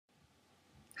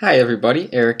Hi everybody,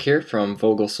 Eric here from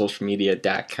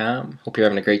VogelSocialMedia.com. Hope you're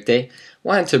having a great day.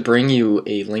 Wanted to bring you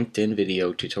a LinkedIn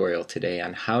video tutorial today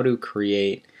on how to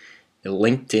create a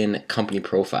LinkedIn company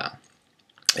profile.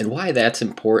 And why that's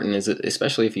important is,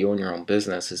 especially if you own your own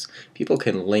business, is people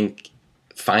can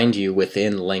find you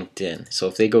within LinkedIn. So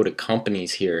if they go to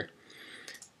companies here,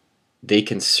 they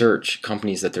can search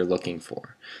companies that they're looking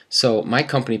for. So my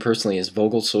company personally is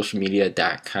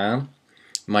VogelSocialMedia.com.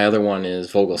 My other one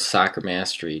is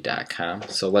VogelSoccerMastery.com.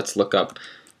 So let's look up.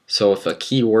 So if a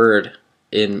keyword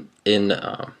in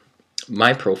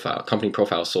my profile, company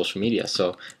profile, is social media.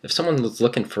 So if someone was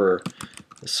looking for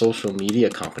a social media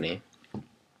company,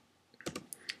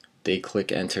 they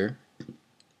click enter,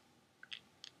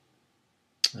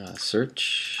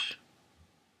 search,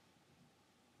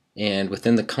 and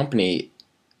within the companies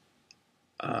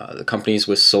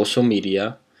with social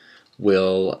media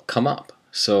will come up.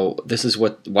 So this is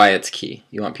why it's key.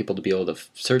 You want people to be able to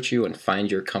search you and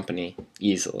find your company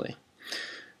easily.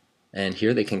 And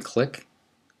here they can click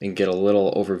and get a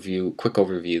little overview, quick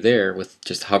overview there with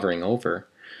just hovering over,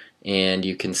 and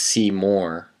you can see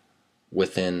more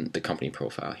within the company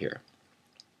profile here.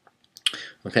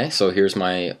 Okay, so here's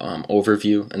my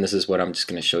overview, and this is what I'm just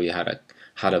going to show you how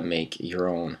to make your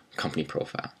own company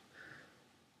profile.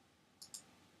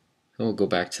 So we'll go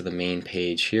back to the main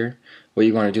page here. What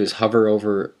you want to do is hover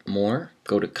over more,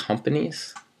 go to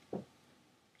companies,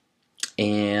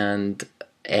 and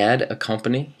add a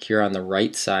company here on the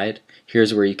right side.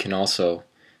 Here's where you can also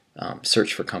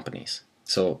search for companies.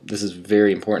 So this is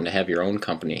very important to have your own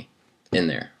company in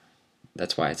there.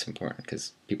 That's why it's important,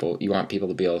 because you want people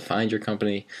to be able to find your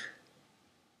company,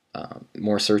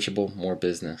 more searchable, more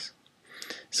business.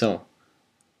 So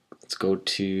let's go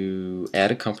to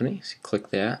add a company. So click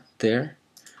that there.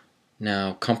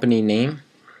 Now company name,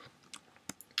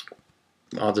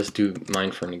 I'll just do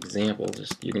mine for an example.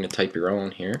 You're going to type your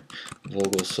own here,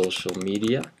 Vogel Social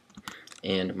Media,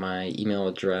 and my email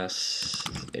address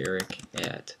is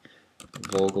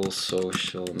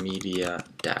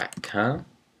eric@vogelsocialmedia.com.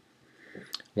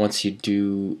 Once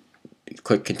you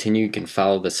click continue, you can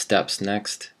follow the steps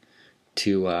next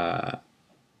to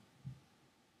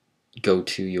go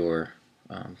to your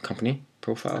company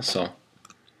profile. So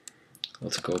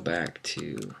let's go back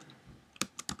to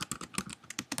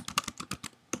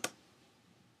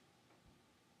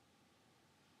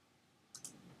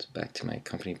my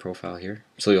company profile here.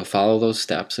 So you'll follow those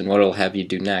steps, and what it'll have you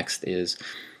do next is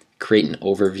create an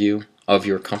overview of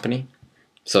your company.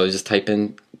 So just type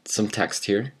in some text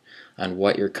here on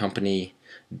what your company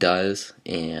does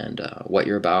and what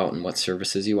you're about and what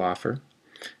services you offer,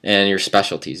 and your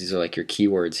specialties. These are like your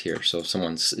keywords here. So if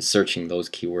someone's searching those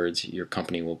keywords, your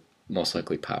company will most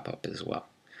likely pop up as well.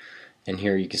 And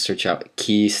here you can search out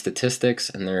key statistics,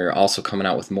 and they're also coming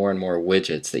out with more and more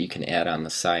widgets that you can add on the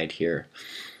side here,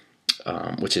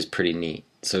 which is pretty neat.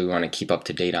 So we want to keep up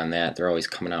to date on that. They're always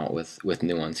coming out with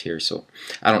new ones here. So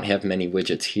I don't have many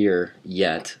widgets here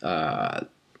yet.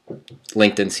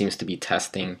 LinkedIn seems to be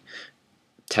testing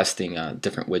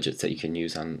different widgets that you can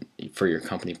use for your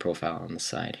company profile on the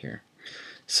side here.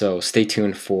 So stay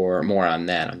tuned for more on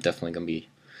that. I'm definitely going to be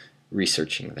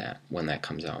researching that when that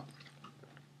comes out.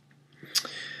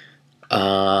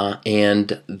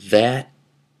 And that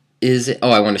is it.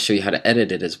 Oh, I want to show you how to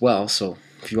edit it as well. So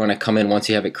if you want to come in once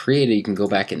you have it created, you can go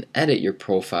back and edit your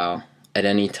profile at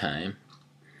any time.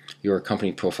 Your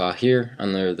company profile here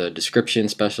under the description,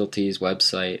 specialties,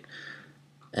 website,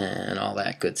 and all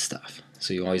that good stuff.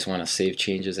 So you always want to save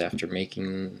changes after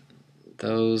making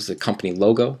those. The company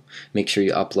logo, make sure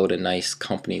you upload a nice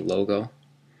company logo.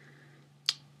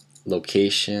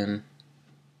 Location,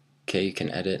 okay, you can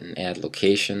edit and add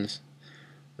locations.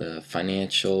 The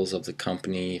financials of the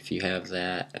company, if you have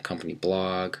that, a company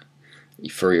blog.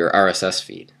 For your RSS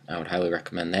feed, I would highly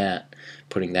recommend that,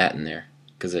 putting that in there,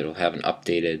 because it'll have an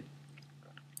updated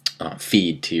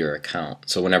feed to your account.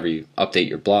 So whenever you update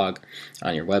your blog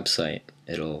on your website,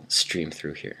 it'll stream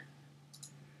through here.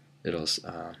 It'll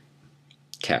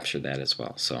capture that as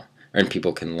well, and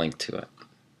people can link to it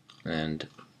and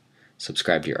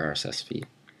subscribe to your RSS feed.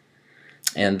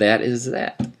 And that is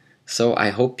that. So I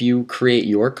hope you create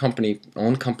your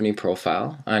own company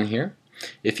profile on here.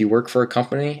 If you work for a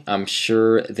company, I'm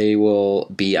sure they will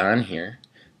be on here.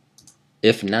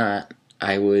 If not,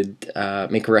 I would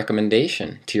make a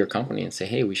recommendation to your company and say,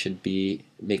 hey, we should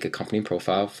make a company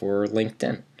profile for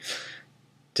LinkedIn.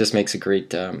 Just makes a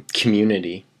great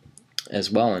community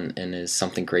as well, and is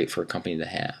something great for a company to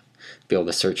have. Be able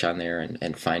to search on there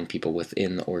and find people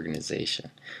within the organization.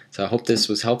 So I hope this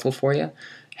was helpful for you.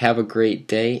 Have a great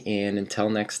day, and until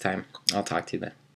next time, I'll talk to you then.